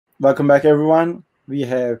Welcome back, everyone. We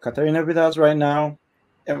have Katarina with us right now.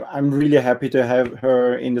 I'm really happy to have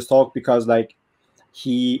her in this talk because, like,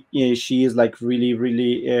 she is like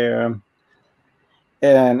really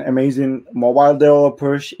an amazing mobile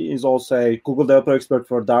developer. She is also a Google developer expert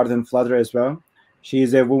for Dart and Flutter as well. She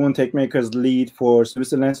is a Women Tech Makers lead for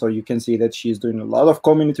Switzerland, so you can see that she's doing a lot of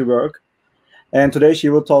community work. And today she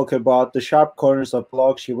will talk about the sharp corners of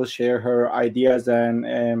BLoC. She will share her ideas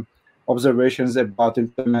and observations about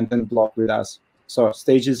implementing BLoC with us. So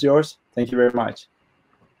stage is yours. Thank you very much.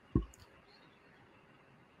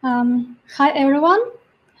 Hi, everyone.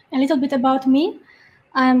 A little bit about me.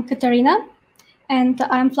 I'm Katarina, and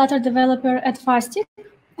I'm Flutter developer at Fastic,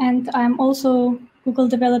 and I'm also Google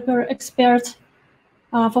developer expert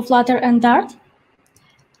for Flutter and Dart.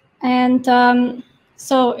 And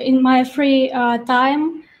so in my free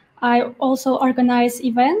time, I also organize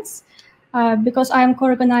events because I'm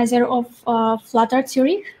co-organizer of Flutter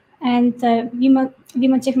Zurich and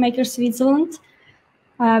Women Tech Makers Switzerland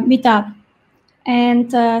meetup. And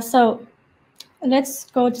so let's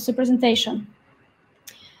go to the presentation.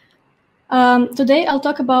 Today I'll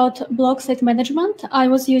talk about BLoC state management.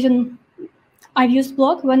 I've used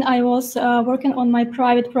BLoC when I was working on my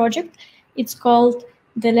private project. It's called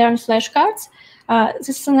Delern Flashcards.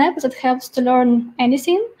 This is an app that helps to learn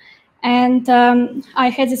anything. And I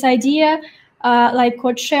had this idea, like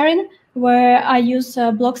code sharing, where I use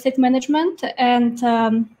BLoC state management and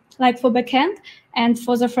like for backend, and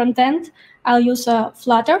for the front end, I'll use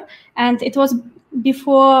Flutter. And it was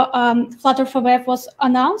before Flutter for Web was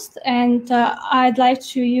announced, and I'd like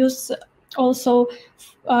to use also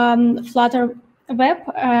Flutter Web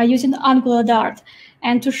using Angular Dart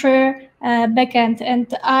and to share backend.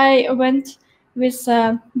 And I went with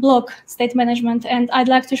BLoC state management, and I'd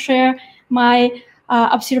like to share my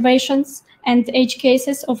observations and edge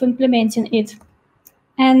cases of implementing it.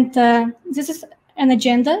 And this is an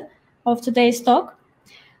agenda of today's talk.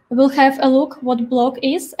 We'll have a look what BLoC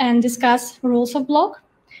is and discuss rules of BLoC.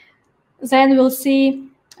 Then we'll see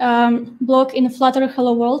BLoC in Flutter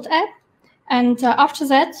Hello World app. And after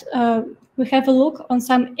that, we have a look on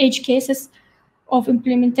some edge cases of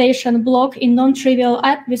implementation BLoC in non-trivial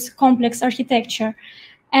app with complex architecture.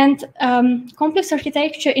 And complex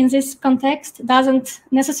architecture in this context doesn't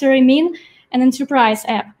necessarily mean an enterprise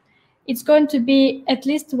app. It's going to be at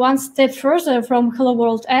least one step further from Hello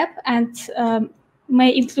World app and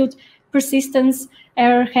may include persistence,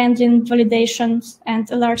 error handling, validations,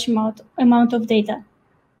 and a large amount of data.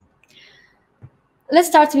 Let's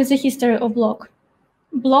start with the history of BLoC.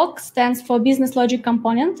 BLoC stands for Business Logic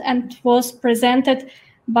Component and was presented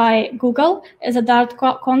by Google as a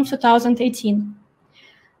DartConf 2018.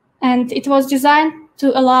 And it was designed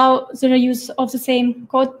to allow the reuse of the same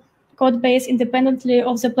code base independently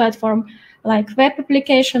of the platform, like web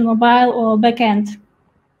application, mobile, or backend.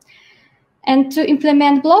 And to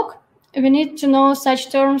implement BLoC, we need to know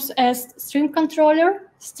such terms as stream controller,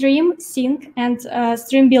 stream, sync, and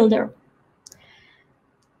stream builder.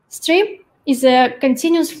 Stream is a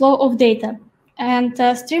continuous flow of data, and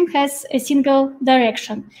stream has a single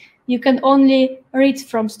direction. You can only read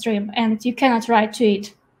from stream, and you cannot write to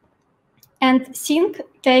it. And sync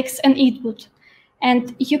takes an input,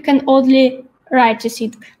 and you can only write to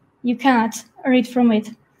sync. You cannot read from it.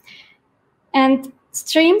 And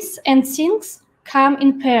streams and syncs come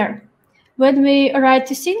in pair. When we write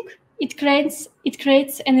to sync, it creates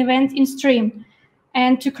an event in stream.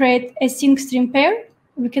 And to create a sync-stream pair,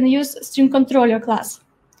 we can use stream controller class.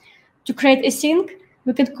 To create a sync,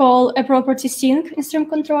 we can call a property sync in stream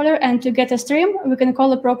controller, and to get a stream, we can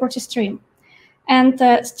call a property stream. And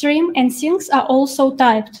stream and syncs are also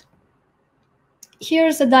typed.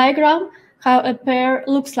 Here's a diagram how a pair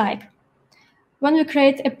looks like. When we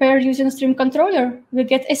create a pair using stream controller, we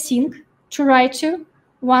get a sync to write to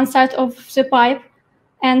one side of the pipe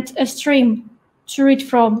and a stream to read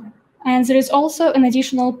from. And there is also an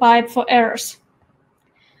additional pipe for errors.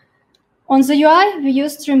 On the UI, we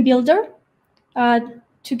use Stream Builder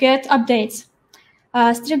to get updates.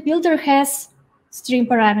 Stream Builder has stream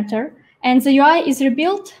parameter, and the UI is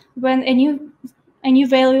rebuilt when a new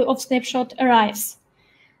value of snapshot arrives.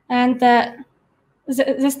 And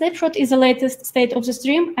the snapshot is the latest state of the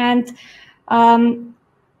stream, and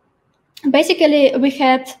basically we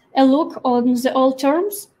had a look on the old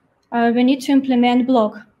terms. We need to implement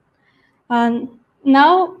BLoC.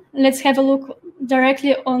 Now let's have a look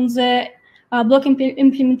directly on the BLoC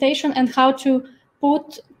implementation and how to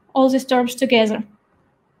put all these terms together.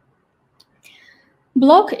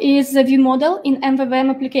 BLoC is the view model in MVVM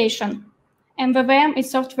application. MVVM is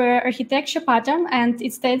software architecture pattern, and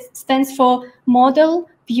it stands for model,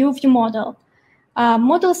 view, view model.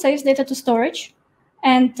 Model saves data to storage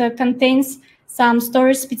and contains some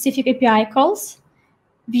storage-specific API calls.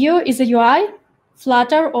 Vue is a UI,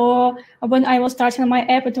 Flutter, or when I was starting my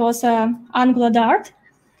app, it was Angular Dart,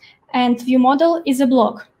 and Vue model is a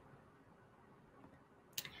BLoC.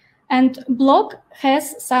 And BLoC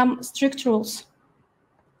has some strict rules.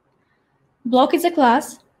 BLoC is a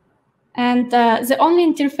class, and the only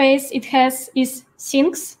interface it has is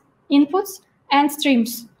sinks, inputs, and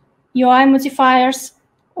streams, UI modifiers,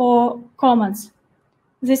 or commands.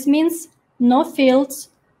 This means no fields,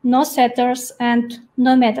 no setters, and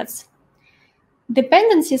no methods.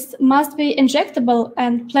 Dependencies must be injectable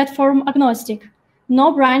and platform agnostic.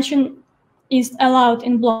 No branching is allowed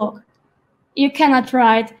in BLoC. You cannot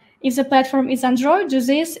write, if the platform is Android, do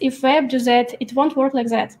this, if web, do that. It won't work like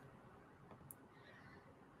that.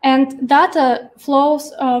 And data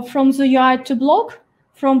flows from the UI to BLoC,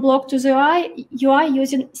 from BLoC to the UI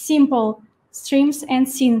using simple streams and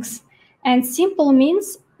sinks. And simple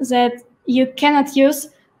means that you cannot use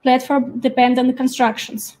platform-dependent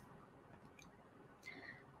constructions.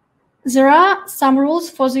 There are some rules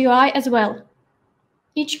for the UI as well.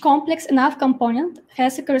 Each complex enough component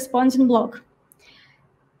has a corresponding block.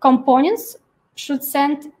 Components should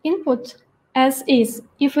send input as is.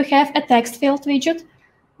 If we have a text field widget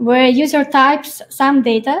where user types some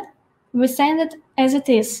data, we send it as it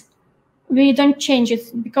is. We don't change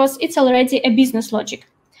it because it's already a business logic.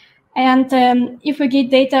 And if we get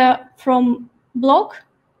data from BLoC,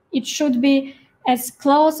 it should be as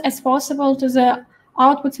close as possible to the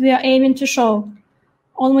output we are aiming to show.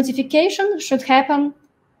 All modification should happen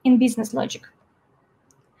in business logic.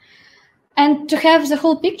 And to have the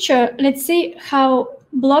whole picture, let's see how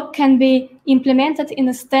BLoC can be implemented in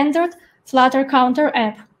a standard Flutter counter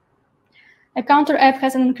app. A counter app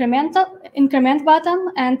has an increment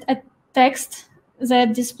button and a text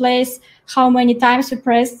that displays how many times we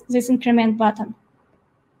press this increment button.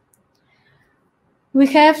 We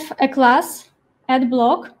have a class add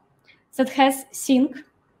BLoC that has sync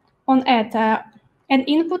on add, an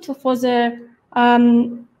input for the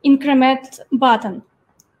increment button,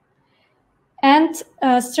 and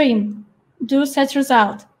stream, do set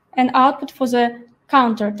result, and output for the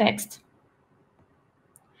counter text.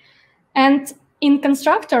 And in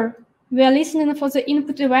constructor, we are listening for the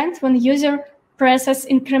input event when user presses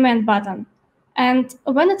increment button. And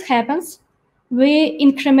when it happens, we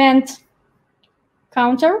increment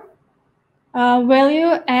counter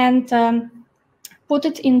value and put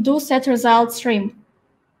it in do set result stream.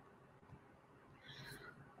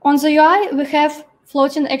 On the UI, we have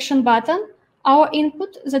floating action button, our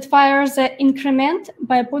input that fires the increment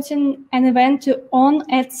by putting an event to on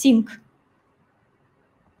at sync.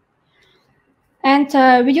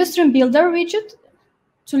 And we use stream builder widget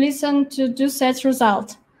to listen to do set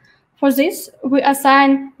result. For this, we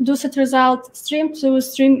assign do set result stream to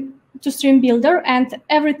stream builder, and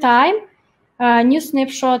every time a new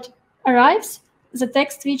snapshot arrives, the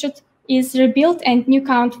text widget is rebuilt and new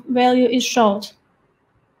count value is showed.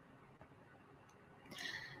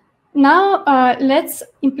 Now let's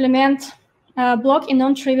implement BLoC in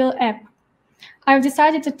non-trivial app. I've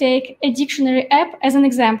decided to take a dictionary app as an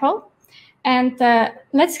example, and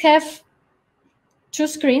let's have two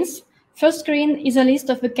screens. First screen is a list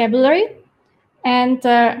of vocabulary, and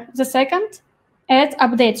the second, add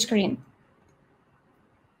update screen.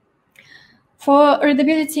 For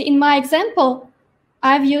readability in my example,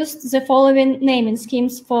 I've used the following naming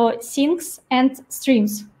schemes for sinks and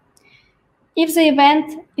streams. If the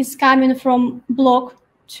event is coming from BLoC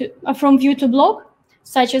from Vue to BLoC,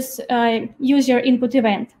 such as user input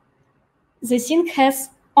event, the sync has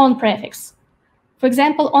on prefix. For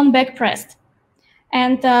example, on back pressed.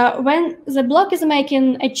 And when the BLoC is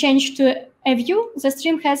making a change to a view, the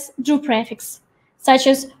stream has do prefix, such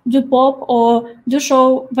as do pop or do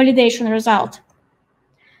show validation result.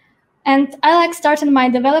 And I like starting my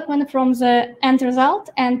development from the end result,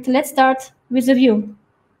 and let's start with the view.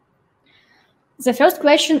 The first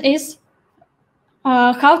question is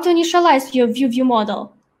how to initialize your view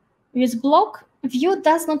model. With BLoC, Vue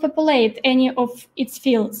does not populate any of its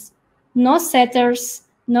fields, no setters,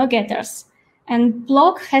 no getters. And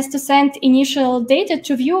BLoC has to send initial data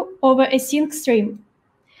to Vue over a sync stream.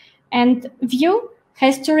 And Vue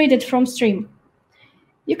has to read it from stream.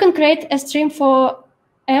 You can create a stream for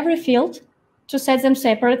every field to set them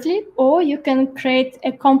separately, or you can create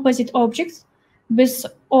a composite object with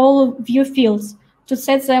all Vue fields to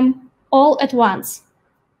set them all at once.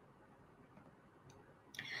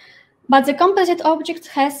 But the composite object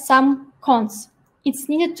has some cons. It's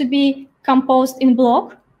needed to be composed in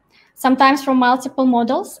BLoC, sometimes from multiple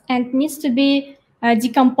models, and needs to be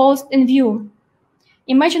decomposed in Vue.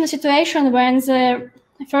 Imagine a situation when the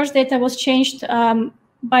first data was changed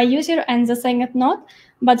by user and the second not,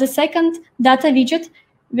 but the second data widget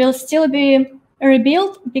will still be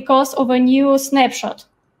rebuilt because of a new snapshot.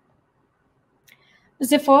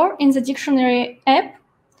 Therefore, in the dictionary app,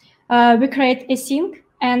 we create a sync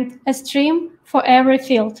and a stream for every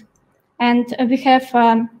field. And we have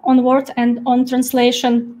onward and on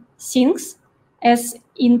translation syncs as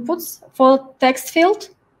inputs for text field,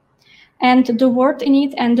 and do word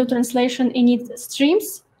init and do translation init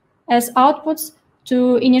streams as outputs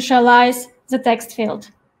to initialize the text field.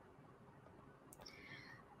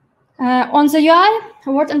 On the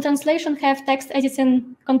UI, word and translation have text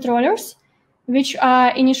editing controllers, which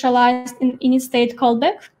are initialized in init state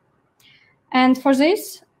callback. And for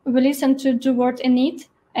this, we listen to do word init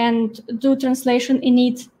and do translation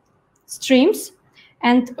init streams.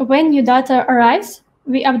 And when new data arrives,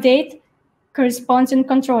 we update corresponding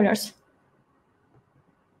controllers.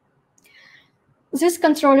 These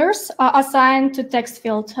controllers are assigned to text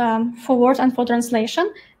field for word and for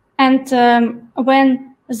translation. And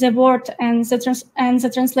when the word and the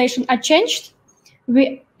translation are changed,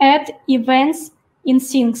 we add events in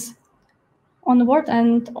syncs on word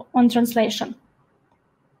and on translation.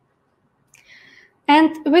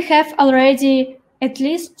 And we have already at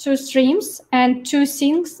least 2 streams and 2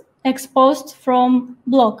 syncs exposed from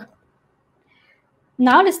BLoC.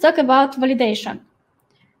 Now let's talk about validation.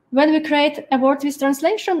 When we create a word with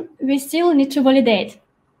translation, we still need to validate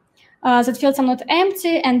that fields are not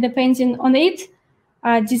empty, and depending on it,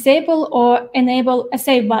 disable or enable a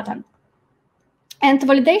save button. And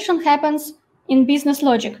validation happens in business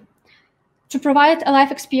logic. To provide a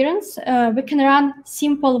live experience, we can run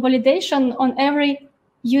simple validation on every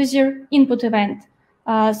user input event,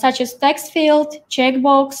 such as text field,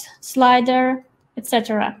 checkbox, slider,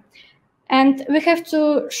 etc. And we have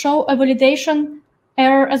to show a validation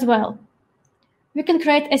error as well. We can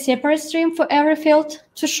create a separate stream for every field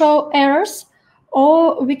to show errors,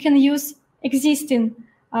 or we can use existing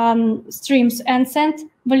streams and send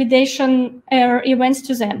validation error events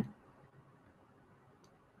to them.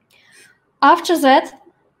 After that,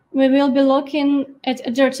 we will be looking at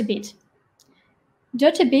a dirty bit.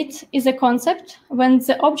 Dirty bit is a concept when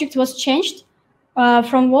the object was changed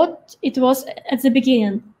from what it was at the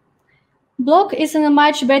beginning. BLoC is in a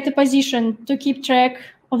much better position to keep track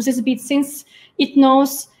of this bit, since it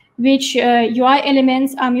knows which UI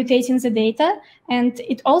elements are mutating the data, and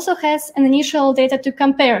it also has an initial data to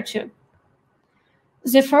compare to.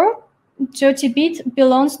 Therefore, dirty bit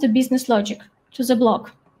belongs to business logic, to the BLoC.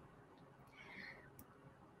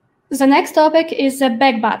 The next topic is the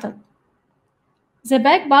back button. The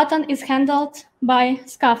back button is handled by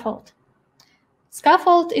Scaffold.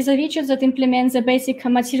 Scaffold is a widget that implements the basic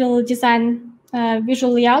material design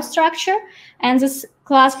visual layout structure, and this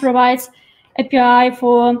class provides API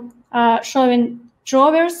for showing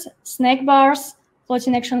drawers, snack bars,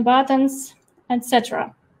 floating action buttons,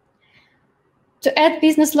 etc. To add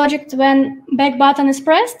business logic when back button is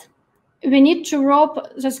pressed, we need to rope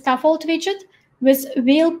the Scaffold widget with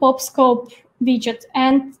wheel pop scope widget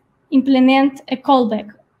and implement a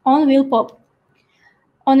callback on wheel pop.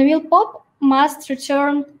 On wheel pop must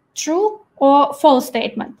return true or false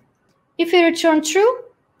statement. If we return true,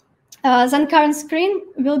 then current screen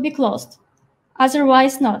will be closed,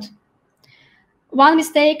 otherwise not. One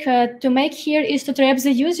mistake to make here is to trap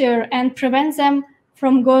the user and prevent them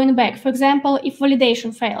from going back. For example, if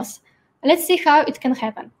validation fails. Let's see how it can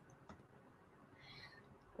happen.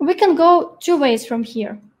 We can go 2 ways from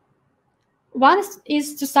here. One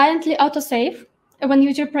is to silently autosave when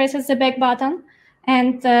user presses the back button,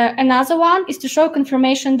 and another one is to show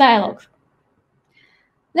confirmation dialog.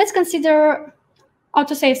 Let's consider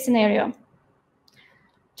autosave scenario.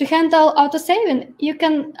 To handle autosaving, you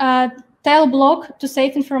can tell BLoC to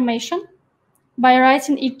save information by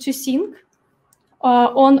writing it to sync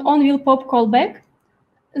on wheel pop callback.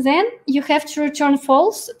 Then you have to return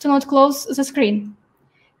false to not close the screen.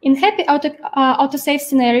 In happy autosave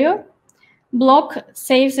scenario, BLoC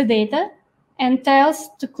saves the data and tells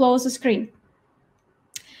to close the screen.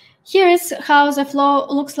 Here is how the flow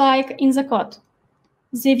looks like in the code.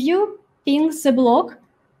 The view pings the BLoC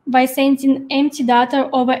by sending empty data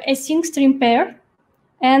over a sync stream pair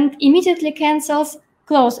and immediately cancels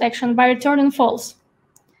close action by returning false.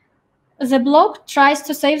 The BLoC tries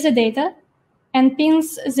to save the data and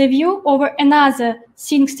pings the view over another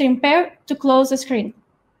sync stream pair to close the screen.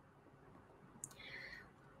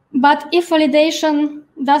 But if validation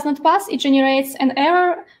does not pass, it generates an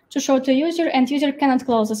error to show to user, and user cannot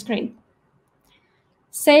close the screen.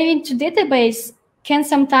 Saving to database can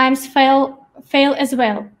sometimes fail as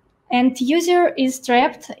well, and user is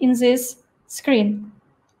trapped in this screen.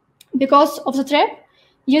 Because of the trap,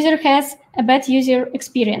 user has a bad user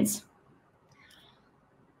experience.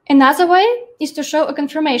 Another way is to show a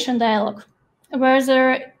confirmation dialog, where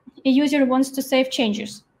a user wants to save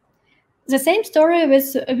changes. The same story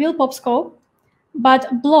with will pop scope,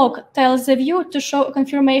 but BLoC tells the view to show a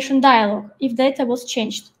confirmation dialog if data was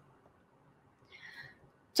changed.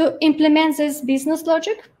 To implement this business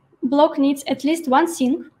logic, BLoC needs at least one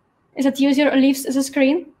sync that user leaves the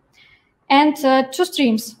screen, and two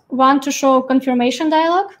streams, one to show confirmation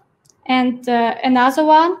dialog and another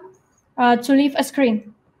one to leave a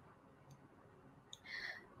screen.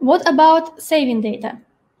 What about saving data?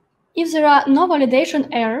 If there are no validation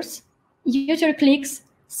errors, user clicks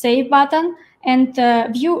Save button and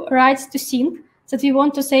view writes to sync that we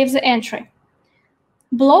want to save the entry.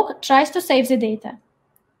 BLoC tries to save the data.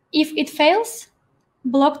 If it fails,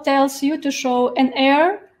 BLoC tells you to show an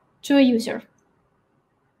error to a user.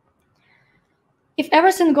 If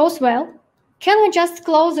everything goes well, can we just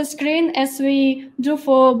close the screen as we do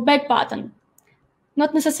for back button?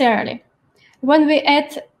 Not necessarily. When we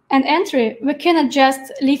add an entry, we cannot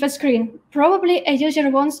just leave a screen. Probably a user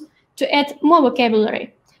wants to add more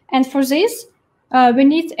vocabulary. And for this, we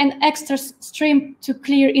need an extra stream to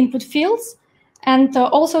clear input fields and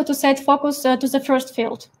also to set focus to the first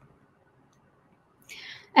field.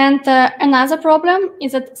 And another problem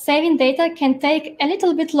is that saving data can take a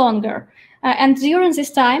little bit longer. And during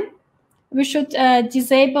this time, we should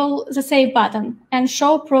disable the Save button and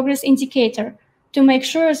show progress indicator to make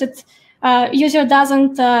sure that user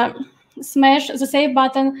doesn't smash the Save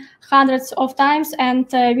button hundreds of times and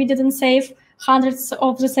we didn't save hundreds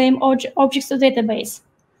of the same objects to database.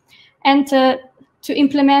 And to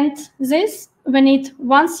implement this, we need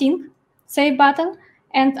one sync, Save button,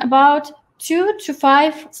 and about 2 to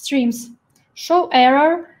 5 streams. Show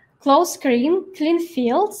error, close screen, clean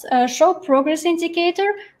fields, show progress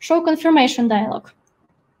indicator, show confirmation dialog.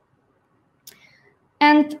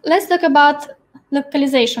 And let's talk about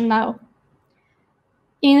localization now.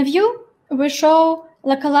 In Vue, we show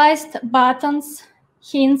localized buttons,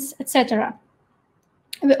 hints, etc.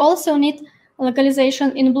 We also need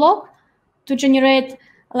localization in BLoC to generate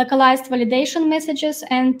localized validation messages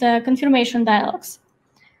and confirmation dialogs.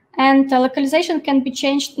 And localization can be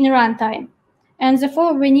changed in runtime. And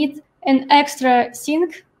therefore, we need an extra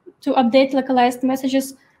sync to update localized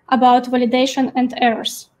messages about validation and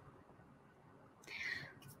errors.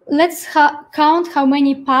 Let's count how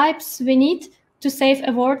many pipes we need to save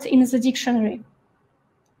a word in the dictionary.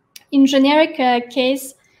 In generic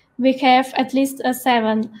case, we have at least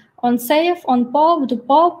 7. On save, on pop,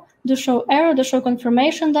 do show error, do show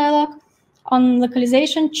confirmation dialog. On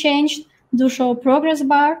localization changed, do show progress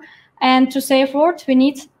bar. And to save word, we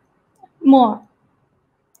need more.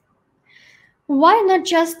 Why not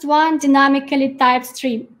just one dynamically typed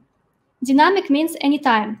stream? Dynamic means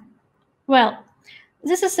anytime. Well,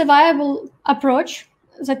 this is a viable approach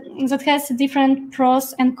that has different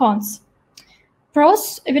pros and cons.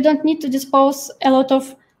 Pros, we don't need to dispose a lot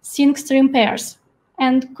of sync stream pairs.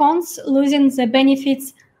 And cons, losing the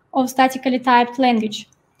benefits of statically typed language.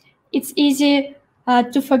 It's easy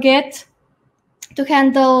to forget to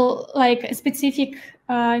handle like a specific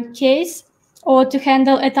case or to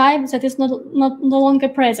handle a type that is no longer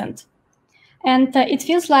present. And it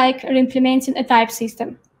feels like re-implementing a type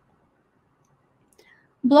system.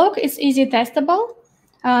 BLoC is easy testable,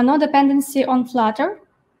 no dependency on Flutter,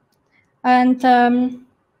 and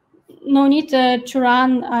no need to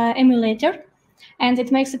run emulator. And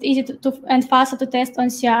it makes it easy and faster to test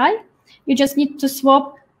on CI. You just need to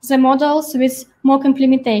swap the models with mock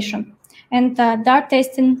implementation. And Dart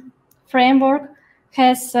testing framework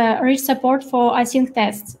has rich support for async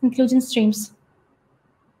tests, including streams.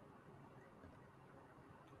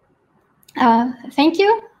 Thank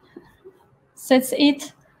you. That's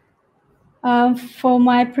it for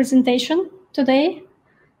my presentation today.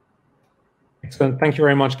 Excellent. Thank you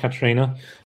very much, Katarina.